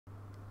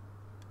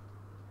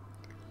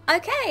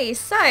Okay,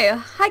 so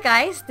hi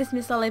guys, this is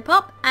Miss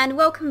Lollipop and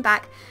welcome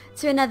back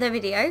to another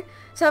video.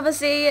 So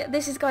obviously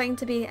this is going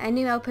to be a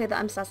new LP that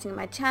I'm starting on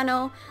my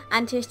channel,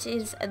 and this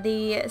is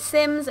the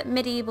Sims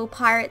Medieval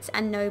Pirates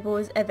and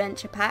Nobles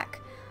Adventure Pack.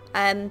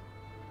 And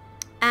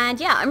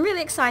yeah, I'm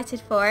really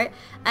excited for it.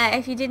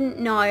 If you didn't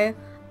know,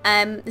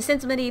 the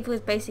Sims Medieval is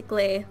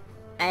basically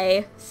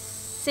a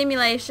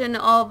simulation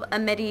of a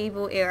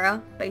medieval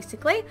era,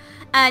 basically,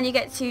 and you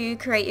get to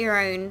create your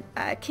own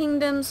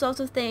kingdom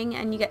sort of thing,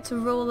 and you get to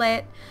rule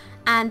it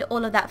and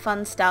all of that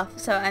fun stuff.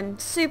 So I'm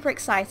super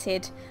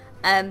excited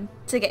to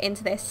get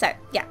into this. So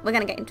yeah, we're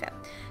gonna get into it.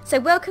 So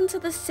welcome to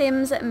the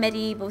Sims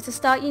Medieval. To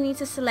start, you need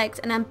to select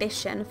an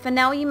ambition. For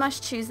now, you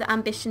must choose the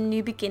ambition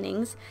New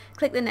Beginnings.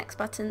 Click the next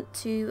button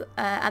to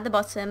at the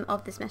bottom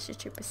of this message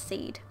to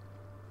proceed.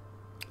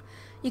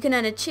 You can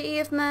earn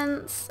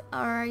achievements.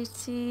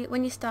 Alrighty.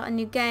 When you start a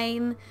new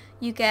game,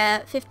 you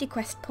get 50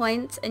 quest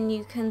points and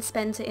you can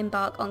spend to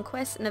embark on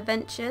quests and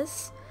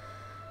adventures.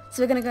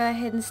 So we're going to go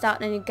ahead and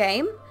start a new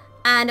game,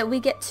 and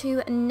we get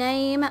to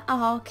name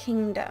our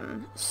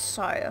kingdom.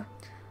 So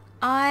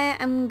I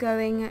am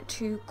going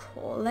to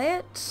call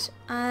it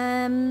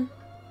let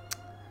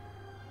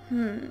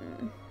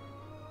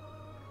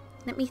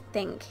me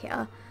think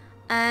here.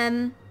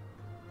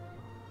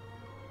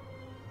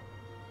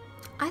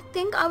 I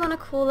think I want to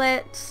call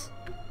it,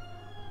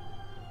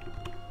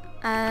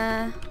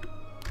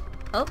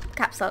 oh,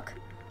 caps lock.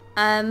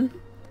 Let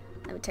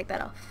me take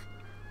that off.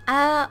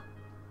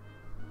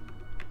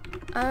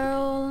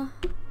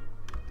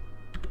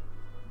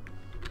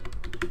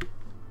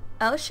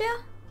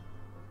 Elshire?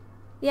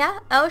 Yeah,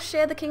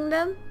 Elshire the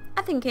kingdom,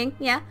 I'm thinking,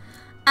 yeah.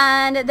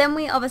 And then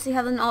we obviously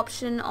have an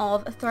option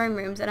of throne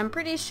rooms, and I'm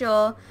pretty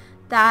sure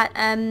that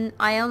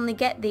I only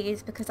get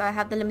these because I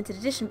have the limited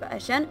edition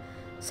version.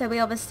 So we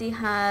obviously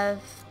have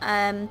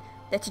the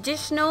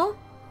traditional,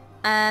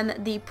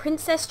 the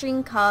Princess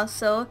Dream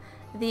Castle,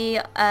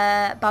 the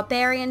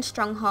Barbarian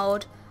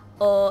Stronghold,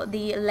 or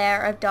the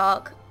Lair of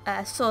Dark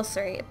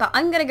Sorcery. But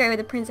I'm going to go with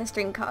the Princess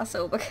Dream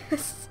Castle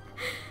because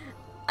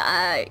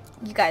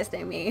you guys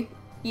know me.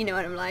 You know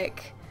what I'm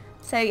like.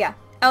 So yeah,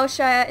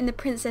 Elshire in the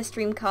Princess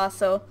Dream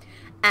Castle,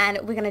 and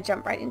we're going to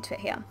jump right into it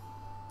here.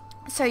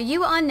 So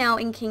you are now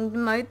in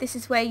Kingdom mode. This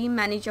is where you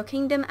manage your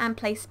kingdom and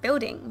place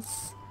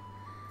buildings.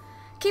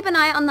 Keep an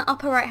eye on the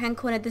upper right hand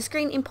corner of the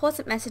screen.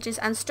 Important messages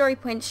and story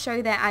points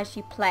show there as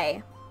you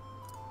play.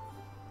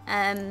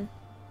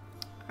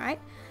 Right.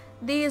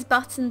 These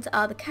buttons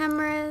are the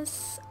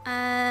cameras.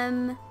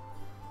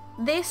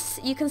 This,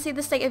 you can see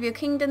the state of your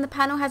kingdom. The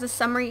panel has a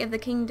summary of the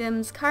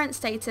kingdom's current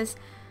status,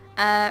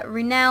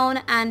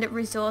 renown and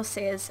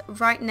resources.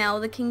 Right now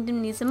the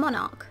kingdom needs a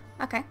monarch.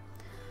 Okay.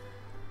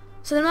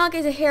 So the monarch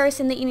is a hero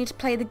sim that you need to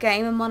play the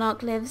game. A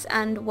monarch lives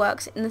and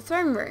works in the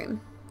throne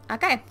room.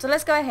 Okay, so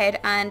let's go ahead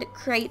and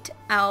create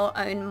our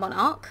own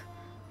monarch.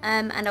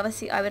 And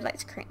obviously I would like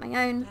to create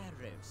my own.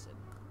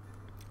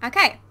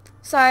 Okay,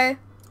 so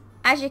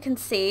as you can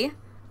see,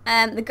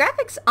 the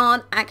graphics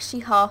aren't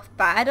actually half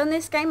bad on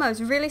this game. I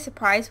was really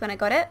surprised when I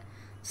got it.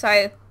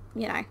 So,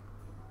 you know,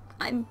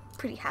 I'm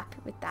pretty happy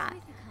with that.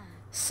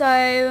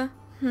 So,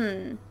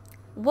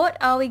 what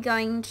are we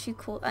going to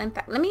call... in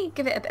fact, let me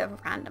give it a bit of a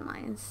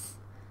randomize.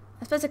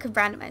 I suppose I could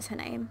randomize her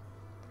name.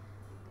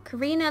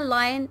 Karina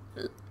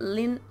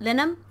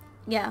Linham?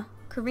 Yeah,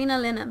 Karina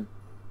Linham.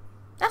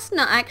 That's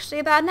not actually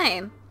a bad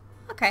name.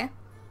 Okay, I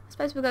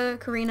suppose we'll go with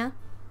Karina.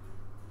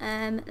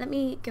 Let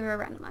me give her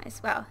a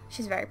randomize. Wow,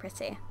 she's very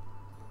pretty.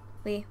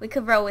 We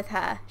could roll with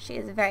her. She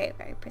is a very,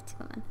 very pretty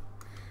woman.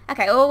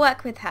 Okay, we'll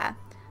work with her.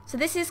 So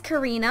this is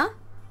Karina.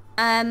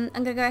 I'm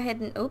going to go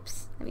ahead and...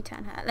 oops, let me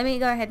turn her. Let me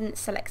go ahead and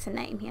select a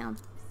name here.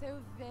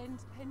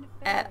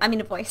 I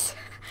mean a voice.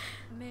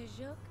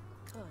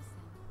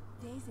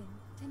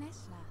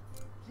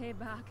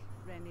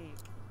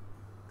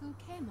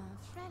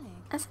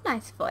 That's a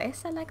nice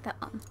voice. I like that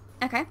one.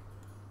 Okay.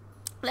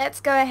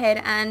 Let's go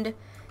ahead and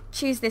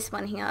choose this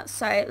one here.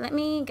 So let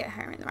me get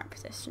her in the right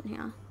position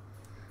here.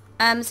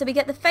 So we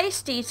get the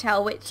face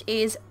detail, which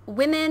is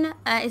women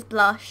is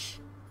blush.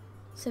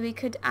 So we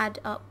could add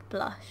up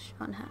blush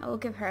on her. We'll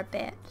give her a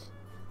bit.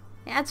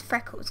 It adds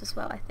freckles as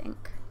well, I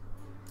think.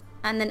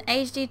 And then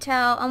age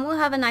detail. And we'll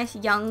have a nice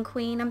young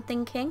queen, I'm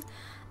thinking.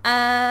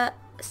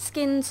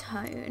 Skin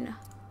tone.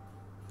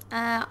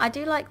 I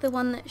do like the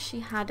one that she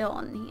had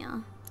on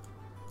here.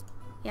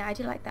 Yeah, I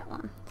do like that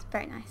one. It's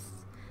very nice.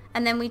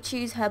 And then we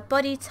choose her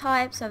body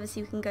type. So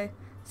obviously we can go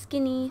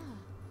skinny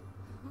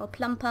or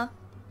plumper.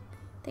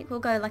 I think we'll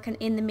go like an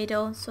in the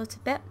middle sort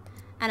of bit.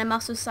 And a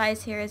muscle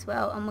size here as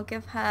well. And we'll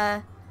give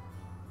her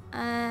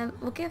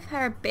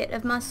a bit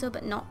of muscle,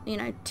 but not, you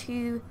know,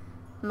 too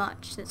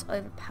much that's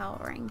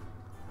overpowering.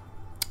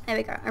 There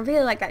we go. I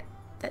really like that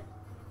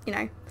you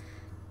know,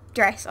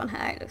 dress on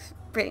her. It looks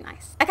really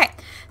nice. Okay,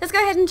 let's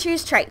go ahead and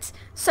choose traits.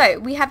 So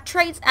we have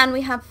traits and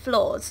we have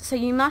flaws. So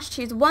you must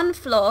choose one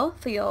flaw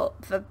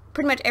for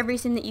pretty much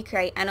everything that you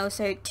create, and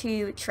also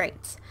 2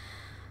 traits.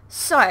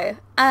 So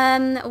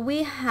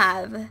we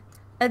have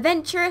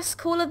adventurous,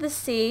 cool of the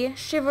sea,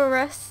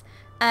 chivalrous,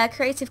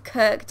 creative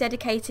cook,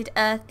 dedicated,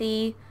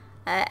 earthy,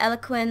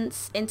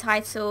 eloquence,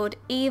 entitled,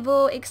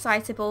 evil,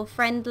 excitable,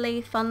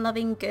 friendly,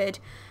 fun-loving, good,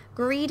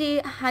 greedy,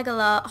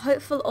 haggler,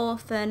 hopeful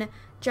orphan,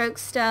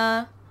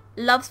 jokester,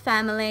 loves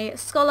family,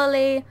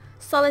 scholarly,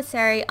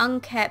 solitary,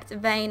 unkept,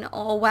 vain,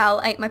 or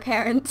well, ate my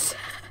parents.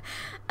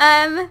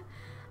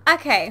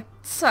 Okay,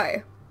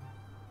 so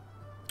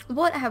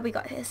what have we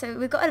got here? So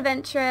we've got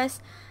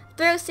adventurous,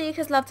 thrill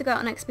seekers love to go out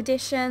on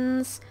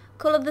expeditions,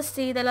 call of the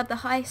sea, they love the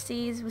high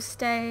seas, will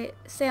stay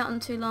out on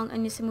too long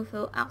and your sim will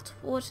feel out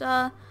of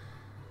water.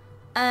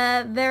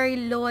 Very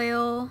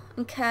loyal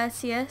and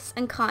courteous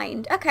and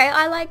kind. Okay,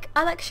 I like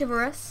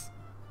chivalrous.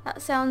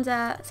 That sounds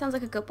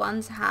like a good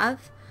one to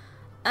have.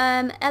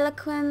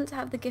 Eloquent,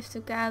 have the gift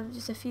of gab,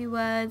 just a few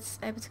words,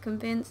 able to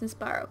convince,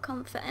 inspire or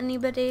comfort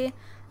anybody.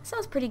 That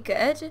sounds pretty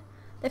good.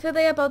 They feel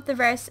they are above the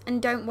rest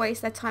and don't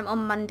waste their time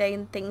on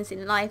mundane things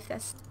in life.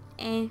 That's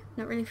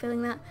not really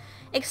feeling that.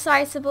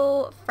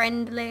 Excitable,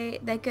 friendly,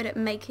 they're good at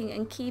making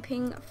and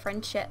keeping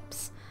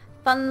friendships.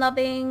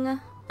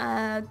 Fun-loving,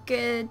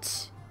 good.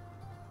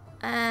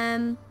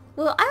 Well,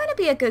 I want to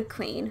be a good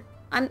queen.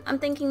 I'm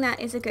thinking that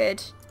is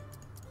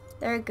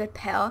they're a good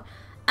pair.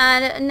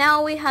 And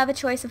now we have a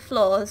choice of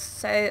flaws.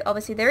 So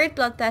obviously there is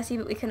bloodthirsty,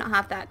 but we cannot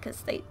have that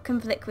because they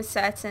conflict with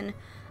certain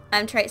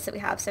traits that we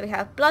have. So we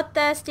have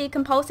bloodthirsty,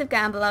 compulsive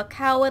gambler,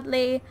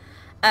 cowardly,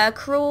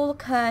 cruel,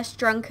 cursed,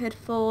 drunkard,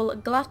 fool,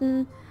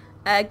 glutton,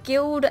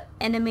 guild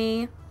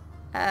enemy,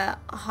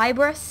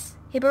 hybris,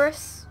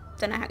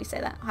 don't know how you say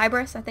that,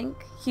 hybris, I think,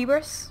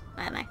 hubris,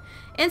 I don't know,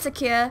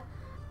 insecure,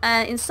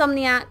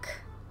 insomniac,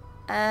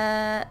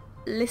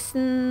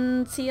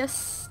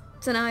 licentious,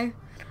 don't know,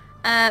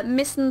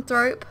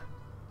 misanthrope,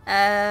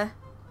 I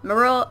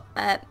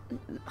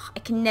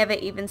can never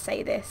even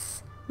say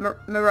this,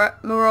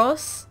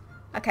 morose,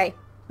 okay,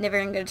 never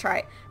even gonna try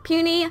it,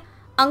 puny,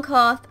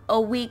 uncouth,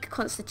 or weak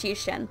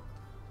constitution.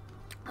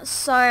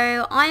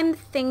 So I'm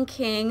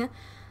thinking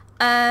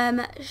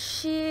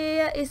she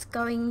is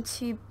going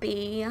to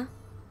be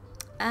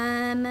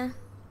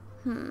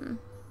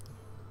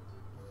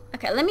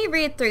okay, let me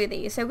read through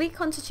these. So weak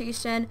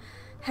constitution,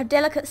 have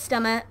delicate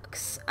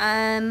stomachs,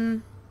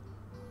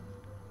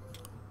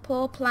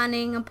 poor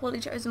planning and poorly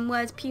chosen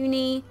words,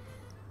 puny,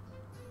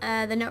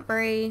 they're not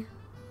very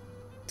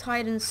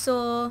tired and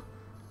sore,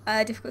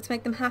 difficult to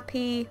make them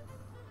happy,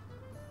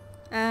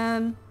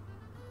 don't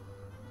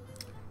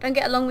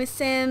get along with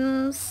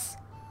Sims,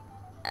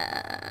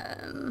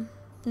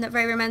 not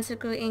very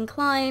romantically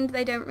inclined,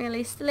 they don't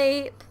really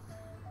sleep,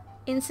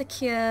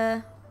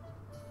 insecure,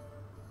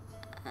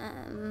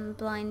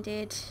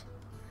 blinded.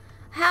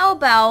 How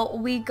about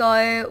we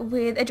go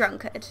with a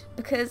drunkard?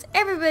 Because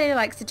everybody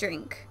likes to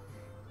drink,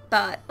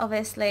 but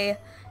obviously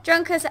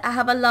drunkards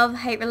have a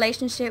love-hate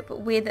relationship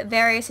with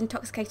various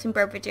intoxicating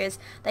beverages.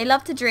 They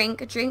love to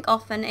drink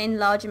often in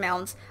large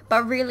amounts,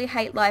 but really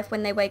hate life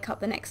when they wake up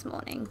the next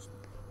morning.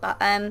 But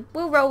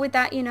we'll roll with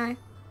that, you know.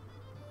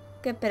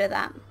 Good bit of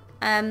that.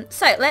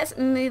 So let's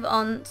move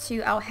on to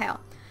our hair.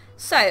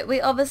 So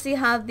we obviously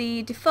have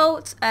the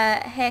default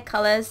hair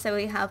colours. So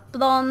we have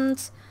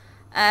blonde,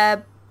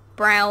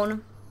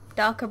 brown,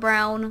 darker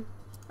brown.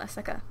 That's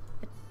like a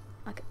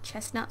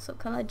chestnut sort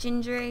of colour,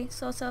 gingery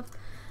sort of.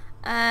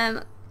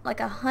 Like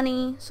a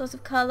honey sort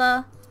of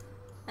colour.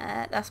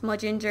 That's more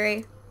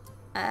gingery.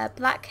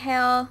 Black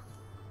hair,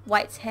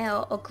 white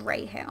hair, or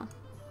grey hair.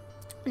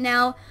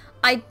 Now,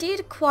 I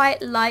did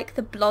quite like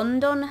the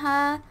blonde on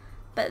her,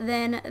 but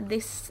then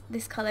this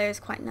colour is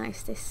quite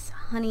nice, this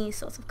honey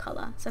sort of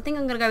colour. So I think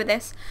I'm going to go with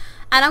this.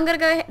 And I'm going to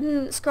go ahead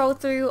and scroll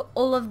through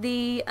all of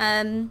the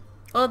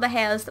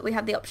hairs that we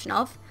have the option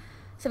of.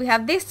 So we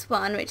have this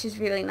one, which is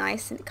really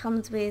nice, and it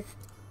comes with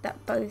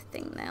that bow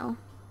thing now.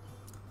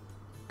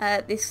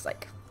 This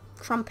like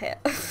crumpet.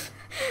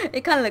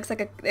 It kind of looks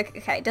like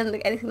okay, it doesn't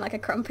look anything like a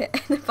crumpet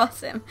in the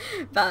bottom,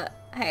 but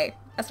hey,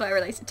 that's what I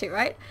relate it to,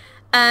 right?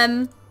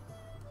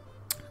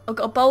 I've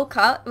got a bowl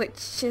cut, which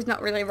she's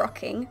not really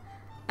rocking.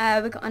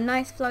 We've got a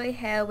nice flowy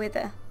hair with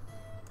a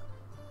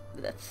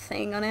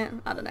thing on it.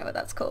 I don't know what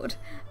that's called.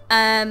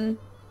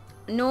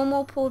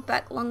 Normal pulled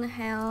back long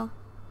hair.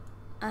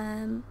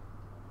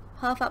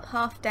 Half up,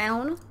 half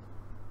down.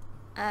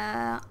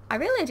 I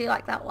really do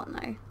like that one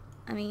though.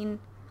 I mean,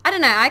 I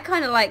don't know, I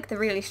kind of like the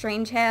really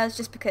strange hairs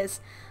just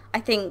because I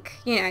think,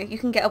 you know, you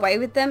can get away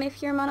with them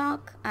if you're a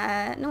monarch.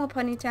 Normal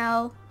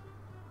ponytail,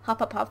 half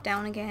up, half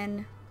down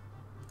again.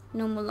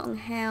 Normal long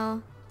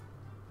hair.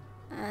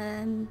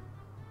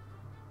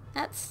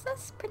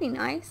 That's pretty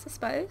nice, I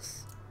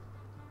suppose.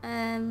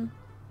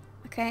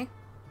 Okay.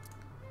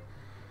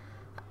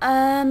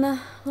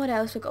 What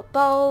else? We've got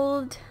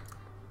bold.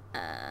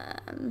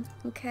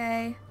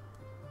 Okay.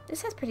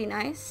 This hair's pretty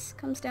nice.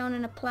 Comes down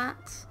in a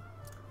plait.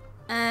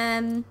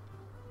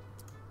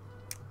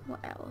 What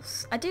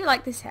else? I do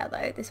like this hair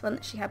though, this one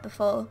that she had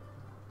before.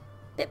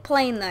 Bit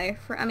plain though,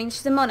 I mean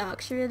she's a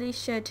monarch, she really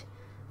should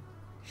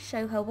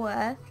show her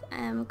worth.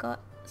 We've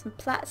got some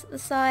plaits at the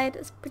side,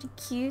 that's pretty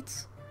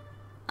cute.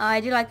 I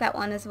do like that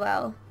one as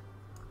well.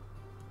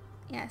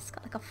 Yeah, it's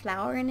got like a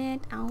flower in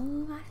it.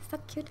 Oh, that's so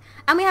cute.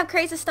 And we have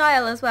Crazy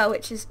Style as well,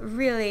 which is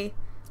really,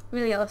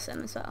 really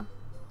awesome as well.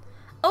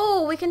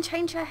 Oh, we can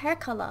change her hair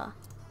color.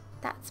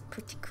 That's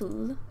pretty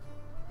cool.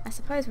 I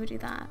suppose we'll do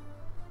that.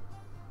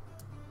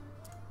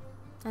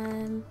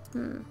 Could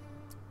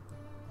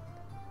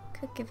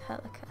give her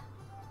like a...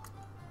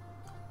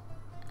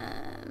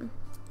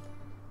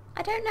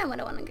 I don't know what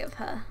I want to give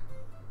her.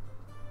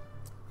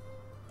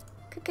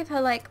 Could give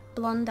her like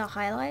blonder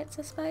highlights,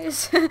 I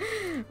suppose.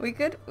 we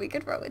could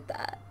roll with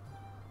that.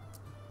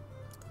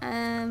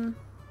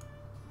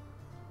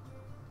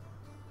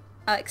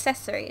 Oh,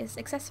 accessories.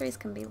 Accessories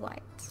can be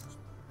white.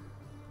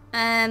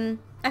 Okay,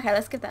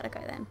 let's give that a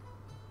go then.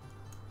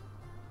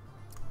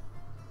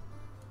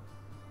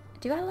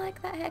 Do I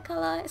like that hair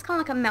color? It's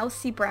kind of like a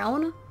mousy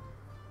brown.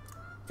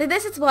 So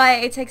this is why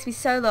it takes me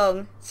so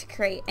long to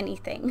create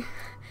anything.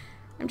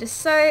 I'm just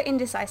so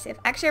indecisive.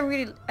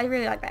 Actually, I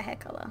really like that hair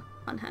color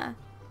on her.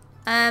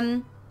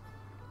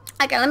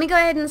 Okay, let me go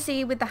ahead and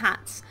see with the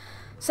hats.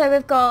 So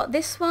we've got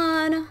this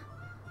one,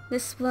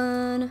 this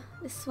one,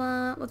 this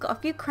one. We've got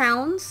a few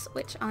crowns,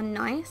 which are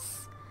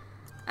nice.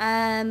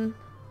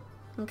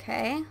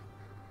 Okay.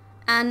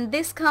 And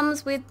this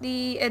comes with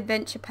the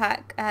adventure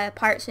pack,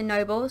 Pirates and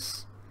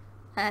Nobles.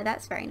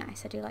 That's very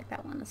nice. I do like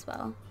that one as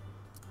well.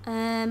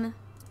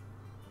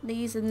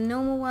 These are the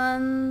normal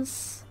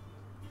ones.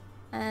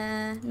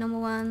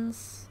 Normal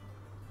ones.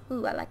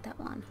 Ooh, I like that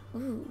one.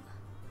 Ooh,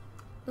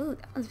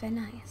 that one's very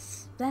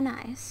nice. Very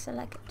nice. I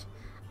like it.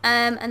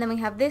 And then we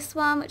have this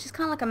one, which is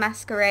kind of like a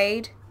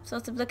masquerade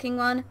sort of looking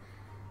one.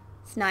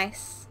 It's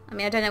nice. I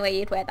mean, I don't know where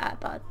you'd wear that,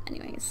 but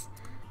anyways.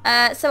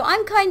 So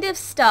I'm kind of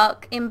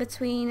stuck in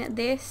between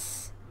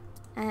this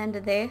and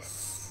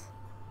this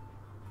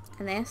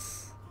and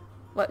this.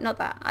 Well, not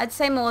that. I'd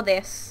say more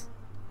this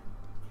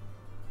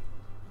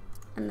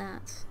and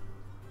that.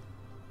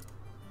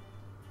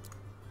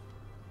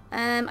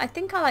 I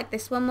think I like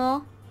this one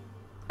more.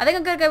 I think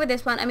I'm going to go with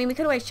this one. I mean, we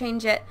could always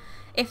change it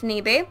if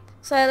need be.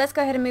 So let's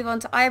go ahead and move on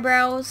to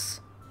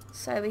eyebrows.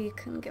 So we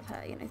can give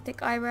her, you know,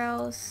 thick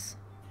eyebrows.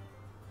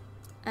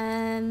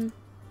 Okay,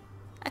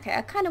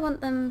 I kind of want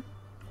them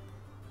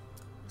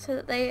so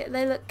that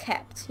they look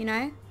kept, you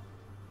know?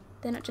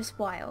 They're not just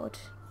wild.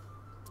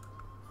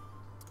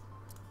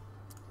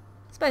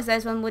 I suppose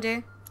those one will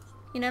do.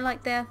 You know,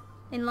 like they're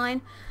in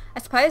line, I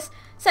suppose.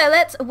 So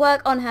let's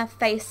work on her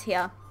face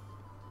here.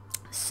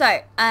 So,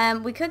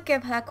 we could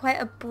give her quite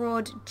a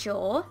broad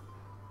jaw.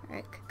 Or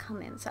it could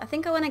come in. So I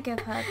think I want to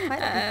give her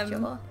quite a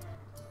big jaw.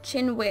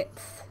 Chin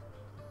width.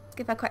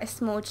 Give her quite a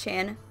small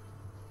chin.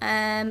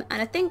 And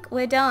I think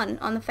we're done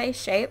on the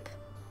face shape.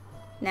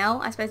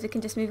 Now, I suppose we can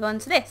just move on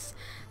to this.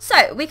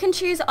 So, we can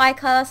choose eye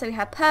colour. So we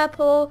have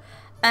purple,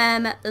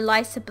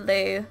 lighter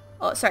blue.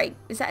 Oh, sorry,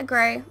 is that a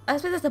grey? I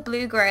suppose that's a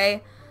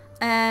blue-grey.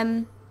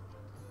 A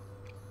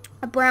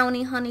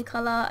browny honey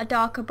colour, a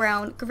darker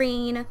brown,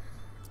 green,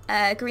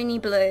 greeny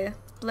blue,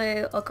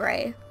 blue or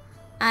grey.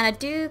 And I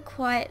do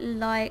quite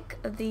like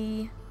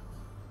the,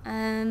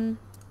 I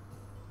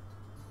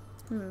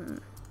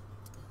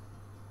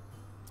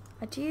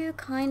do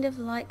kind of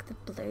like the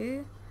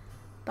blue,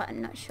 but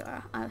I'm not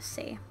sure. I'll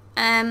see.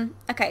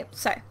 Okay,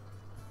 so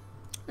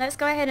let's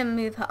go ahead and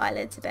move her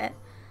eyelids a bit,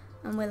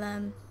 and we'll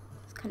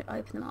just kind of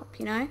open them up,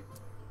 you know.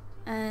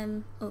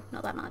 Oh,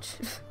 not that much.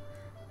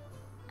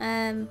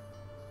 There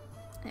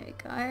we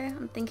go.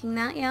 I'm thinking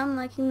that. Yeah, I'm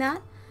liking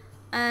that.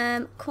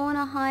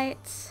 Corner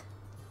height,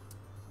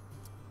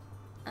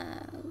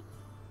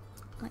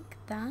 like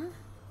that.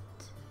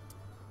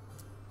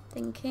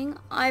 Thinking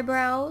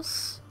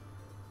eyebrows,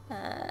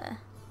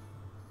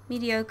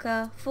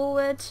 mediocre.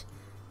 Forward.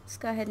 Let's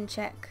go ahead and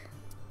check.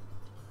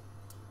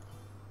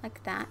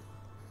 Like that.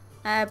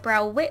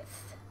 Brow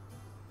width.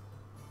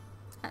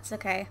 That's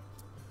okay.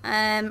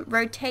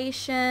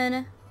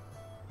 Rotation.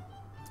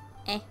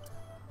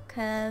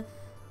 Curve.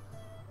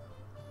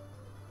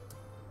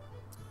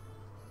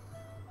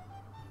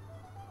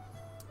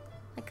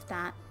 Like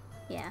that.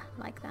 Yeah,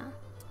 like that.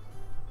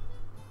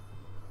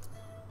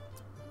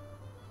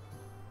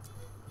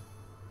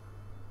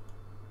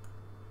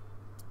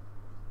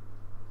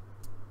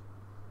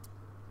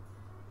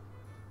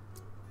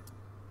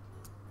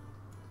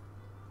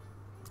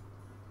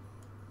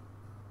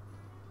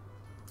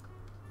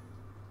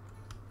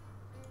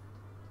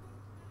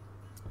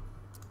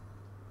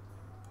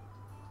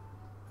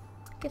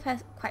 Give her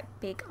quite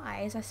big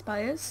eyes, I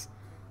suppose.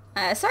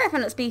 Sorry if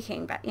I'm not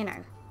speaking, but you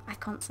know, I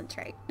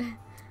concentrate.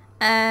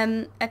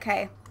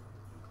 Okay.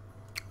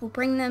 We'll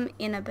bring them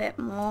in a bit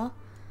more.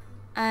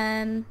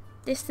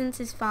 Distance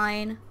is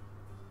fine.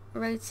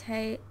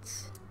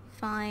 Rotate,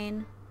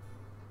 fine.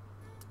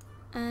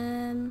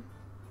 Yeah,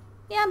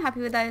 I'm happy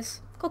with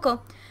those. Cool,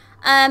 cool.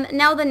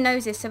 Now the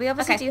noses. So we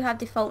obviously do have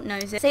default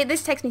noses. See,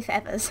 this takes me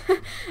forever.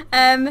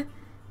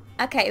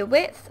 Okay,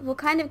 width. We'll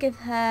kind of give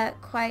her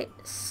quite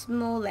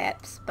small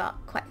lips, but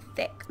quite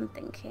thick, I'm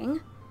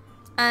thinking.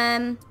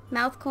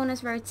 Mouth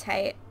corners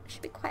rotate.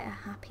 Should be quite a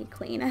happy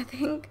queen, I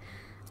think.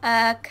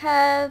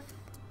 Curve.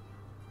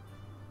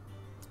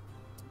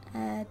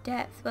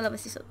 Depth, we'll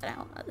obviously sort that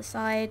out at the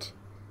side.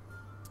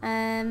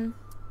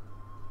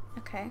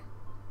 Okay.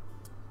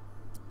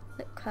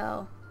 Lip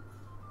curl.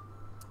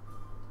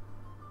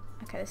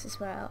 Okay, this is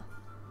where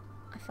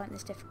I find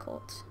this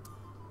difficult.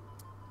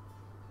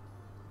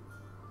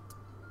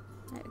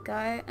 There we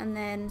go, and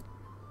then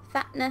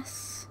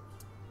fatness.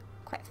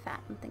 Quite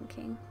fat, I'm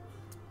thinking.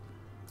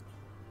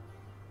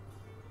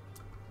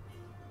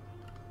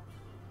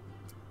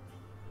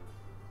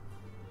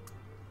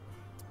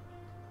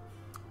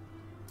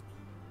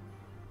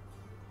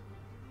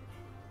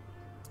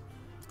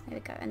 There we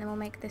go, and then we'll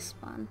make this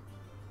one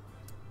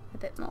a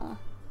bit more,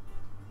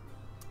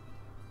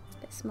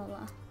 a bit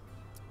smaller.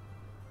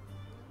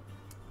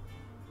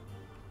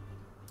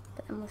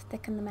 But then we'll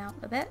thicken them out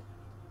a bit.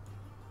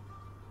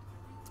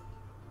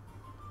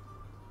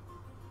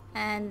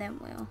 And then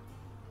we'll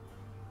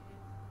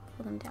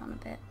pull them down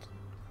a bit.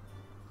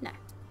 No.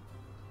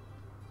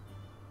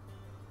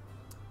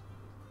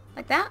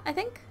 Like that, I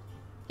think?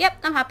 Yep,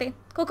 I'm happy.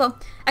 Cool, cool.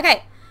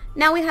 Okay,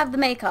 now we have the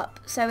makeup.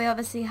 So we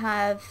obviously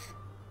have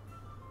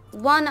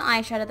one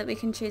eyeshadow that we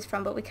can choose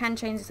from, but we can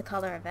change the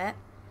colour of it.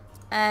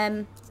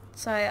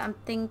 So I'm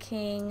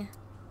thinking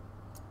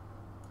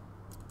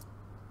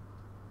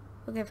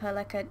we'll give her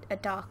like a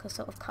darker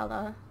sort of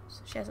colour.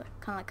 So she has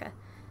kind of like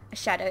a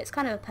shadow. It's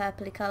kind of a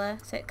purpley colour,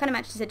 so it kind of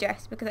matches the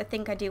dress, because I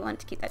think I do want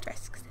to keep that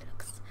dress because it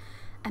looks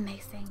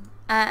amazing.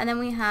 And then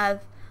we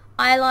have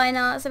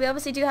eyeliner. So we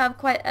obviously do have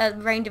quite a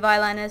range of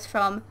eyeliners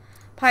from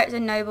Pirates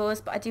and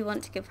Nobles, but I do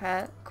want to give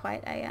her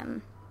quite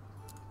a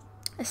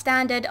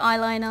standard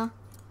eyeliner.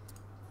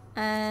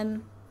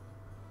 And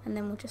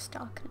then we'll just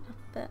darken it up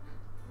a bit.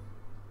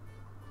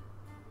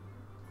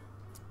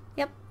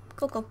 Yep,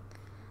 cool, cool.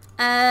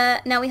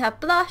 Now we have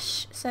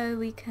blush, so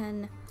we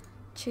can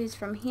choose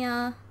from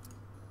here.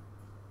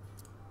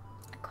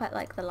 I quite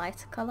like the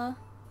lighter colour.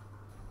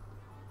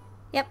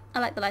 Yep, I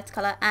like the lighter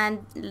colour,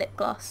 and lip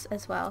gloss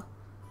as well.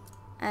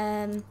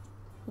 We'll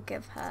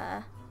give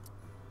her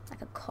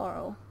like a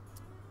coral.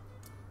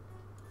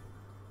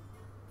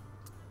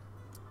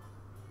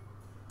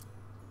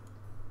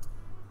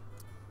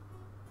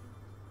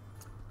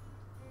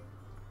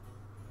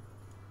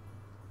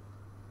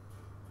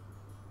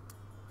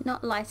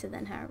 Not lighter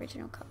than her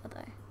original colour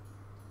though.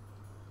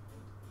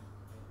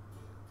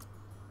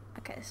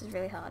 Okay, this is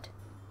really hard.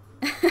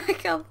 I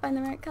can't find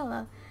the right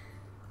colour.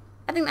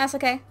 I think that's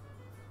okay.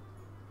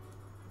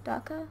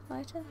 Darker?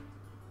 Lighter?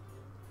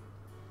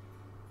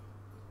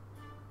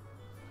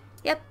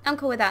 Yep, I'm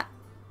cool with that.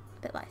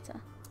 A bit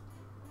lighter.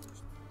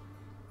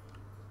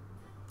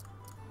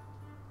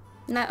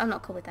 No, I'm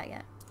not cool with that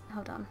yet.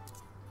 Hold on.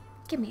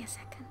 Give me a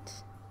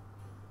second.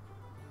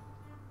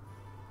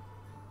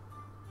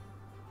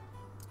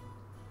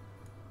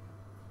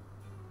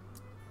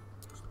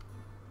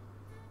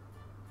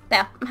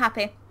 There, I'm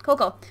happy. Cool,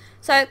 cool.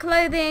 So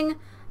clothing,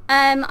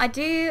 I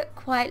do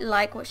quite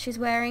like what she's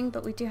wearing,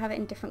 but we do have it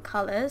in different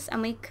colours,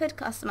 and we could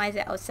customise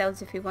it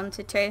ourselves if we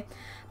wanted to.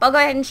 But I'll go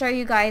ahead and show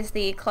you guys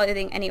the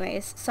clothing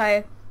anyways.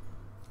 So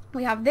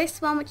we have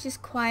this one, which is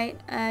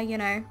quite, you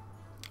know,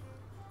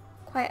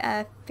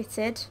 quite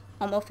fitted,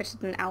 or more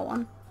fitted than our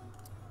one.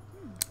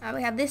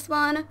 We have this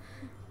one,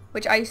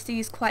 which I used to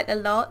use quite a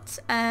lot.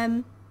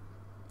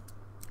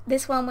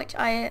 This one, which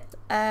I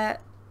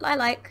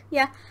like,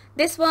 yeah.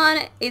 This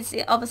one is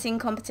obviously in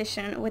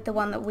competition with the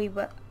one that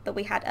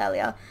we had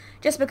earlier,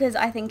 just because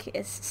I think it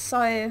is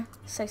so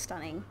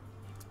stunning.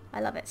 I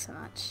love it so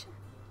much.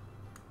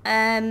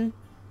 And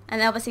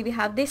then obviously we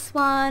have this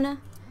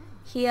one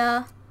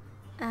here.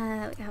 We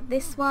have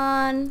this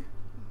one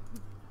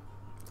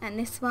and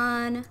this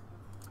one,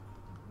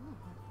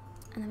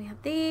 and then we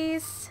have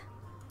these,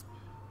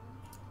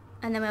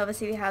 and then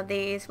we have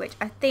these, which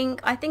I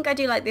think I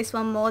do like this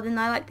one more than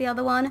I like the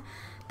other one.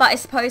 But I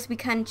suppose we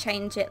can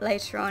change it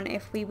later on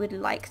if we would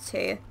like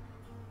to.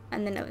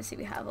 And then obviously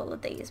we have all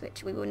of these,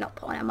 which we will not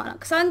put on our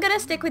monarch. So I'm going to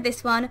stick with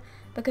this one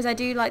because I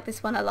do like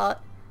this one a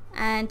lot.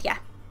 And yeah.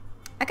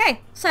 Okay,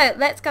 so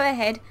let's go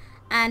ahead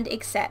and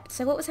accept.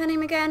 So what was her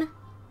name again?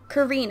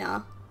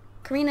 Karina.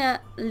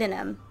 Karina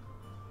Linham.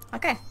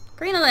 Okay,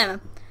 Karina Linham.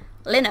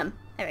 Linham.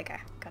 There we go.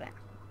 Got it.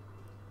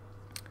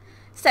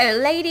 So,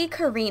 Lady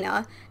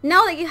Karina,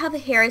 now that you have a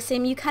hero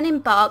sim, you can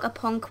embark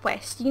upon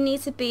quests. You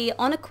need to be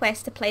on a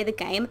quest to play the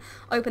game.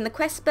 Open the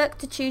quest book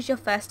to choose your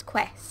first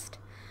quest.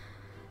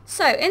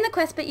 So, in the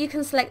quest book you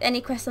can select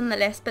any quest on the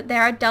list, but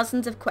there are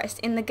dozens of quests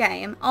in the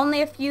game.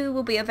 Only a few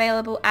will be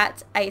available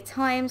at a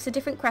time, so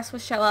different quests will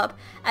show up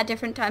at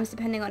different times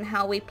depending on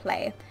how we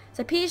play.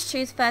 So please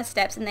choose first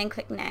steps and then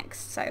click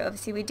next. So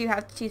obviously we do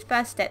have to choose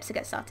first steps to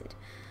get started.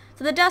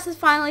 So the dust has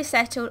finally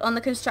settled on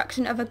the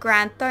construction of a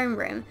grand throne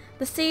room.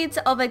 The seeds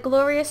of a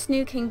glorious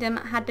new kingdom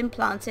had been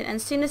planted,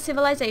 and soon a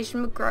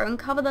civilization would grow and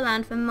cover the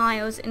land for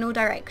miles in all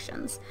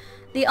directions.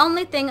 The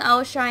only thing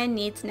Elshire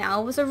needs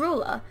now was a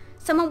ruler,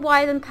 someone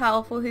wise and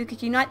powerful who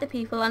could unite the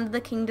people under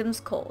the kingdom's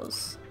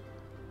cause.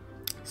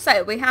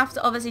 So we have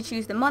to obviously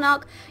choose the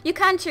monarch. You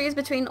can choose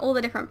between all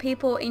the different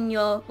people in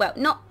your, well,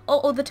 not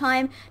all the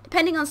time,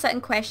 depending on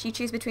certain quests you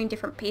choose between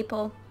different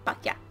people, but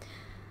yeah.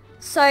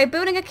 So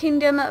building a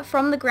kingdom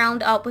from the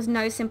ground up was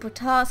no simple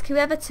task.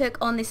 Whoever took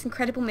on this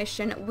incredible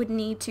mission would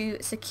need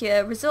to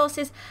secure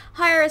resources,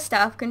 hire a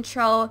staff,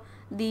 control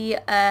the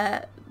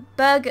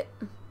burgeoning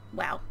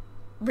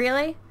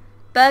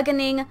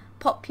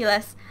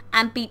populace,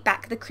 and beat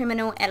back the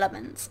criminal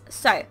elements.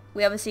 So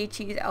we obviously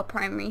choose our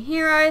primary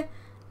hero.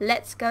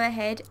 Let's go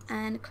ahead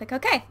and click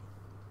OK.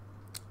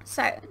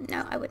 So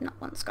no, I would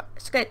not want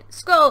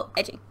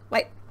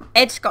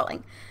edge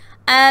scrolling.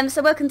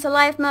 So welcome to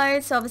live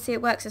mode. So obviously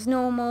it works as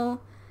normal.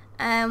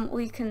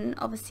 We can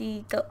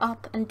obviously go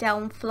up and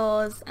down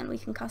floors, and we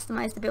can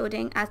customize the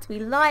building as we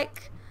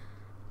like.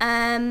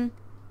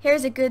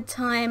 Here's a good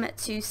time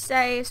to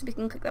save, so we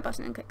can click that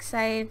button and click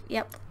save.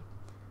 Yep.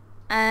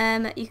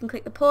 You can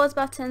click the pause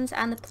buttons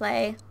and the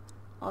play,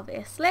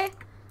 obviously.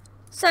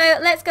 So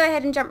let's go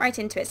ahead and jump right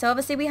into it. So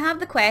obviously we have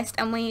the quest,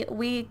 and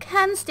we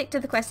can stick to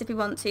the quest if we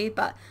want to,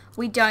 but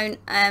we don't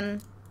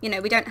you know,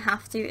 we don't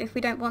have to if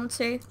we don't want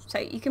to. So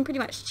you can pretty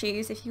much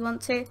choose if you want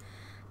to.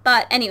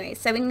 But anyway,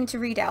 so we need to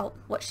read out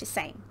what she's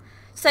saying.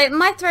 So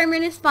my throne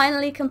room is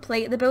finally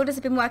complete. The builders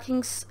have been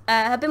working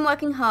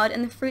hard,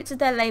 and the fruits of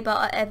their labour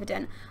are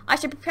evident. I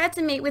should prepare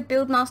to meet with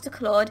Buildmaster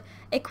Claude.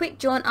 A quick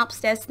jaunt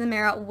upstairs to the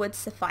mirror would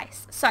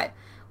suffice. So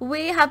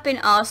we have been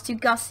asked to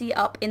gussy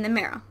up in the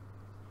mirror.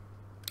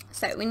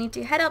 So we need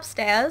to head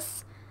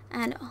upstairs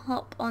and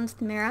hop onto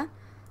the mirror.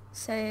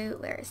 So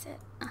where is it?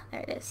 Ah,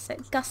 there it is. So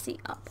gussy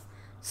up.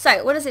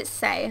 So what does it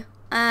say?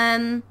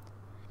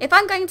 If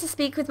I'm going to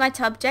speak with my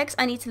subjects,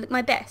 I need to look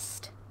my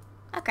best.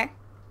 Okay.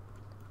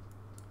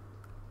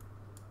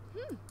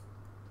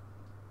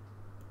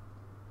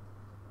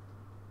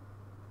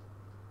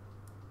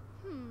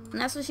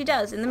 And that's what she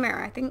does in the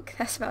mirror. I think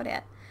that's about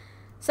it.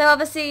 So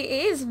obviously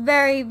it is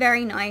very,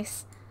 very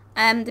nice.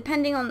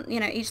 Depending on, you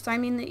know, each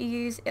throne room that you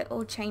use, it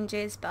all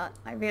changes, but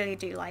I really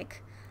do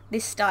like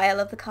this style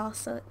of the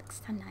castle. It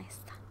looks so nice.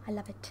 I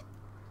love it.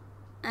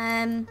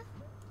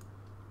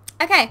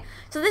 Okay,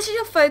 so this is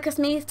your focus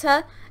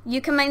meter. You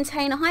can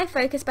maintain a high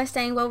focus by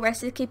staying well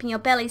rested, keeping your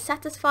belly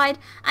satisfied,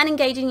 and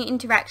engaging in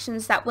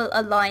interactions that will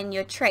align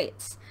your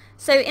traits.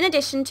 So in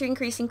addition to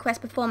increasing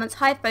quest performance,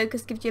 high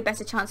focus gives you a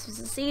better chance of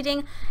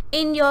succeeding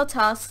in your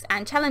tasks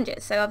and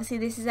challenges. So obviously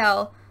this is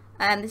our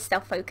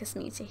focus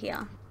meter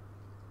here.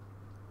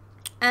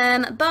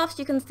 Buffs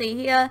you can see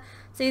here.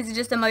 So these are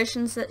just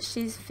emotions that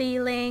she's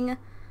feeling.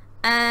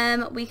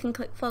 We can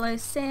click follow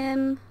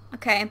sim.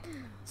 Okay,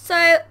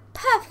 so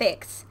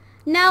perfect.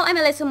 Now I'm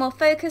a little more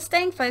focused.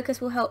 Staying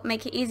focused will help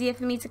make it easier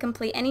for me to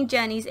complete any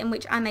journeys in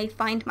which I may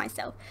find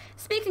myself.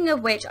 Speaking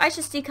of which, I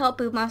should seek out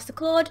Buildmaster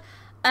Claude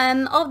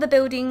of the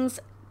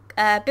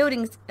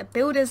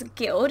Builders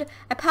Guild,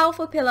 a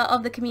powerful pillar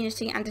of the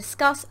community, and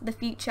discuss the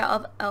future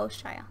of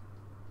Earlshire.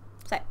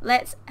 So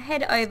let's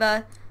head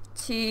over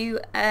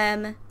to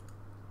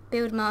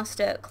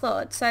Buildmaster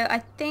Claude. So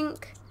I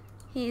think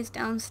he is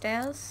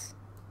downstairs.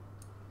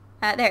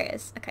 There he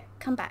is. Okay,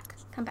 come back,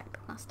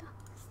 Buildmaster.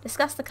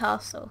 Discuss the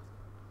castle.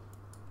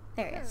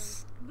 There he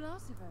is.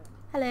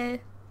 Hello.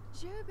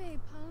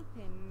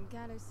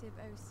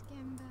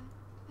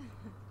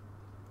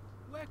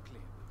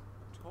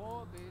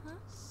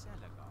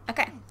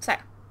 Okay, so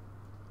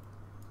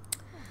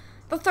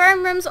the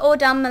throne room's all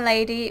done,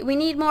 milady. We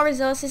need more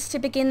resources to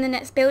begin the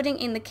next building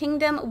in the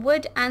kingdom.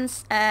 Wood,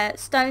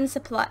 stone,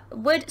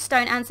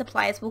 and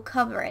supplies will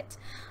cover it.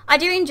 I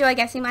do enjoy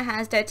getting my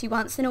hands dirty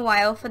once in a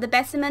while for the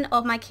betterment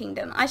of my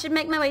kingdom. I should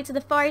make my way to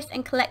the forest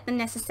and collect the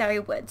necessary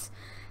woods.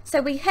 So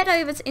we head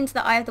over into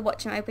the Eye of the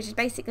Watcher mode, which is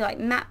basically like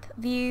map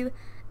view,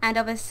 and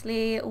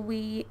obviously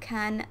we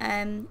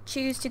can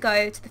choose to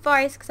go to the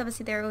forest, because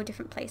obviously there are all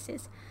different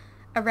places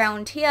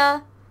around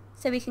here.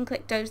 So we can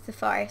click go to the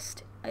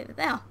forest over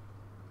there,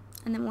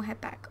 and then we'll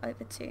head back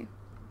over to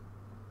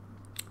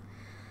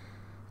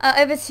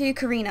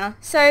Karina.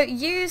 So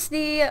use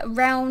the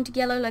round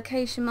yellow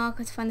location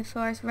marker to find the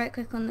forest. Right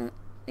click on the,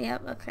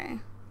 yep,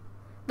 okay.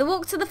 The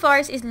walk to the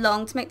forest is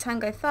long. To make time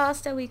go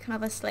faster, we can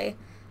obviously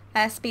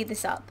speed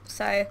this up.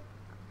 So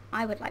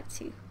I would like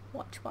to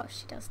watch while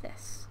she does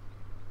this.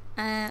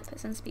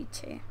 Put on speed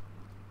 2.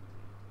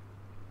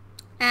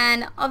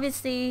 And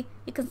obviously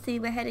you can see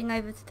we're heading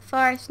over to the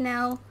forest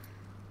now.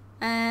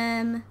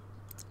 And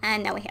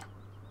now we're here.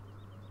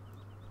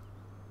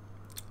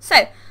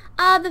 So,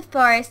 the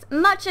forest.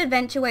 Much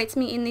adventure waits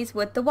me in these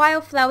woods. The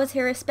wildflowers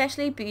here are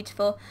especially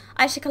beautiful.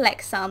 I should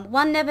collect some.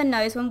 One never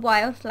knows when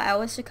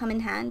wildflowers should come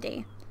in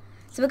handy.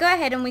 So we'll go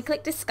ahead and we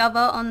click discover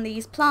on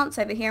these plants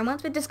over here. And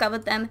once we've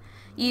discovered them,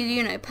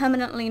 you know,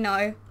 permanently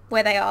know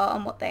where they are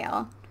and what they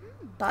are.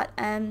 But,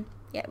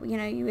 yeah, you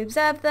know, you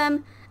observe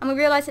them and we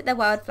realise that they're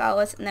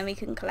wildflowers, and then we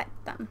can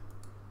collect them.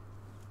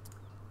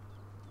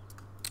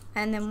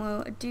 And then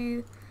we'll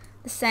do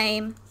the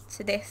same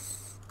to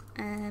this,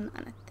 and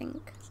I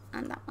think,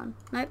 and that one.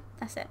 Nope,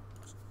 that's it.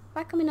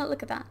 Why can we not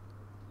look at that?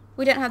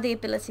 We don't have the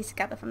ability to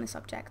gather from this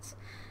object.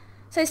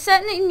 So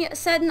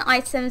certain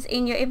items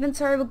in your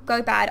inventory will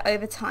go bad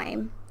over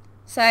time.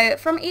 So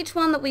from each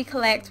one that we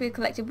collect, we've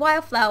collected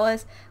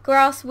wildflowers,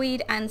 grass,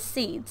 weed, and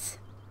seeds.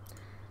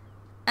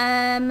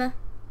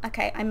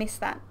 Okay, I missed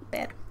that.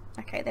 bed.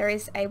 Okay, there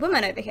is a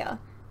woman over here.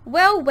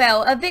 Well,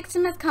 well, a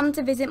victim has come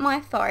to visit my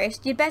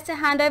forest. You'd better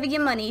hand over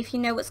your money if you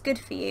know what's good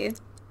for you.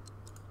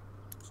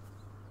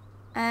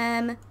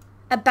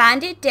 A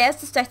bandit dares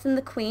to threaten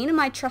the queen, and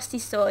my trusty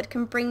sword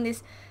can bring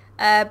this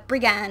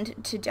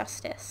brigand to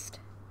justice.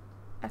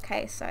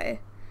 Okay, so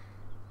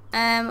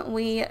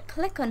we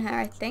click on her,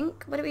 I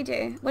think. What do we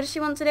do? What does she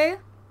want to do?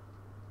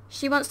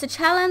 She wants to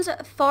challenge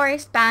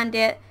forest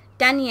bandit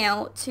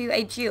Danielle to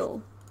a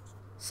duel.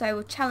 So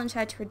we'll challenge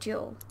her to a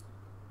duel.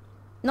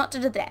 Not to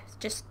the death,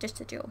 just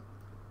a duel.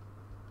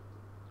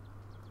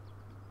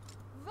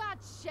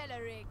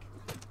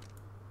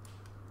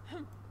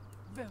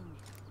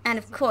 And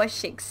of course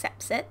she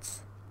accepts it.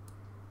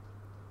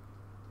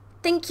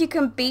 Think you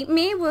can beat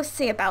me? We'll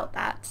see about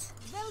that.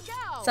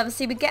 So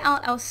obviously we get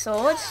out our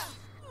sword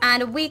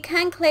and we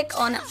can click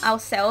on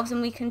ourselves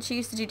and we can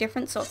choose to do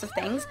different sorts of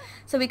things.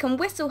 So we can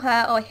whistle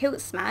her or hilt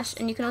smash,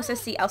 and you can also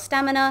see our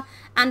stamina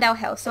and our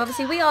health. So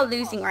obviously we are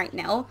losing right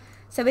now.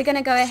 So we're going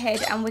to go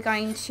ahead and we're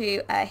going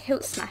to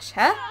hilt smash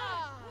her.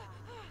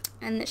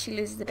 And she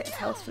loses a bit of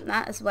health from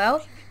that as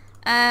well.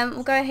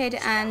 We'll go ahead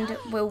and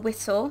we'll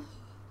whistle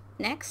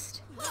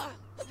next.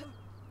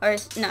 Or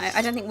no,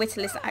 I don't think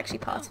whistle is actually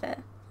part of it.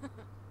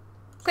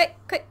 Quick,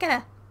 quick,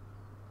 get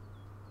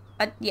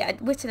her. Yeah,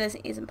 whistle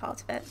isn't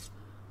part of it.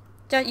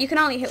 You can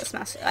only hilt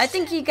smash. I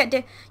think you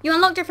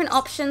unlock different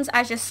options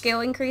as your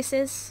skill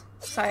increases.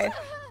 So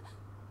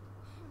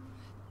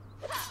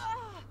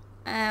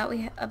we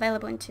have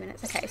available in 2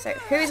 minutes. Okay, so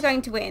who is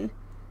going to win?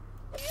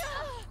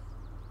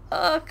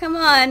 Oh, come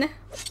on.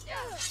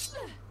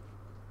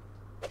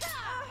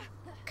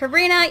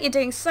 Karina, you're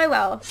doing so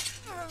well.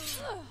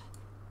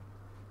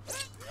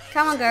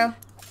 Come on, girl.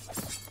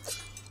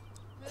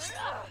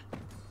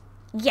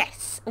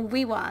 Yes,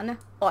 we won.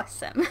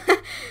 Awesome.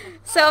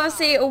 So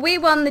obviously we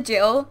won the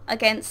duel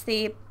against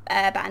the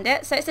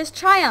bandit. So it says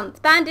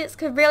triumph. Bandits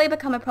could really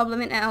become a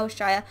problem in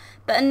Elshire,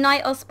 but a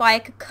knight or spy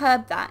could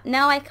curb that.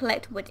 Now I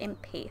collect wood in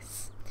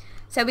peace.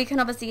 So we can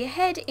obviously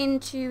head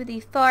into the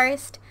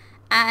forest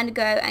and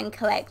go and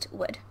collect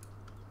wood.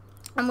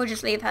 And we'll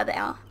just leave her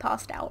there,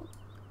 passed out.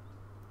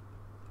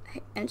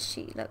 And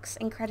she looks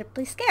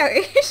incredibly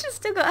scary. She's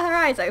still got her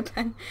eyes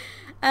open.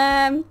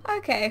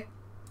 Okay.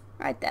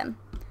 Right then.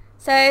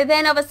 So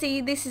then obviously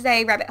this is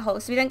a rabbit hole,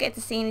 so we don't get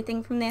to see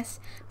anything from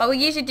this. But we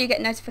usually do get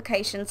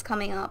notifications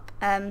coming up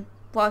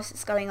whilst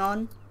it's going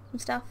on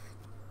and stuff.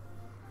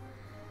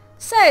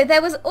 So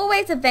there was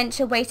always a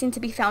venture waiting to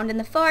be found in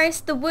the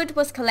forest. The wood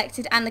was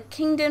collected and the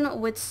kingdom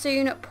would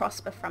soon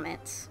prosper from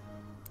it.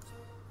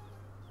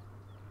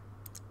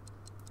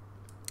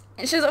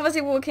 And she's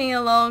obviously walking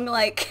along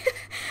like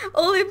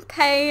all in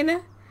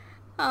pain.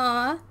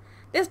 Aww.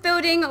 This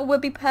building would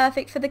be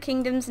perfect for the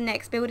kingdom's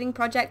next building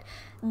project.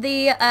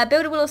 The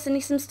builder will also need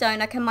some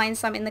stone. I can mine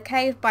some in the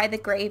cave by the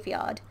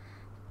graveyard.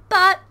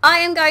 But I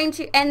am going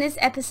to end this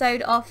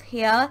episode off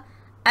here.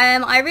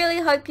 I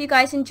really hope you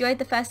guys enjoyed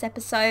the first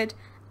episode.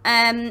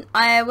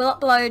 I will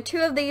upload 2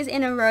 of these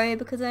in a row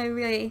because I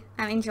really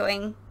am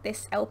enjoying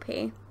this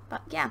LP.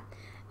 But yeah.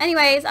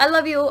 Anyways, I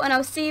love you all and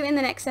I'll see you in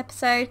the next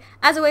episode.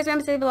 As always,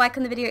 remember to leave a like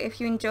on the video if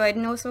you enjoyed,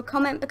 and also a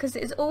comment because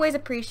it is always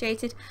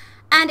appreciated.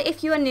 And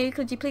if you are new,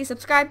 could you please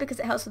subscribe because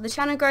it helps with the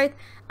channel growth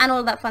and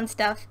all of that fun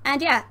stuff.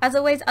 And yeah, as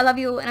always, I love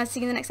you all and I'll see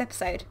you in the next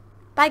episode.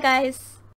 Bye guys!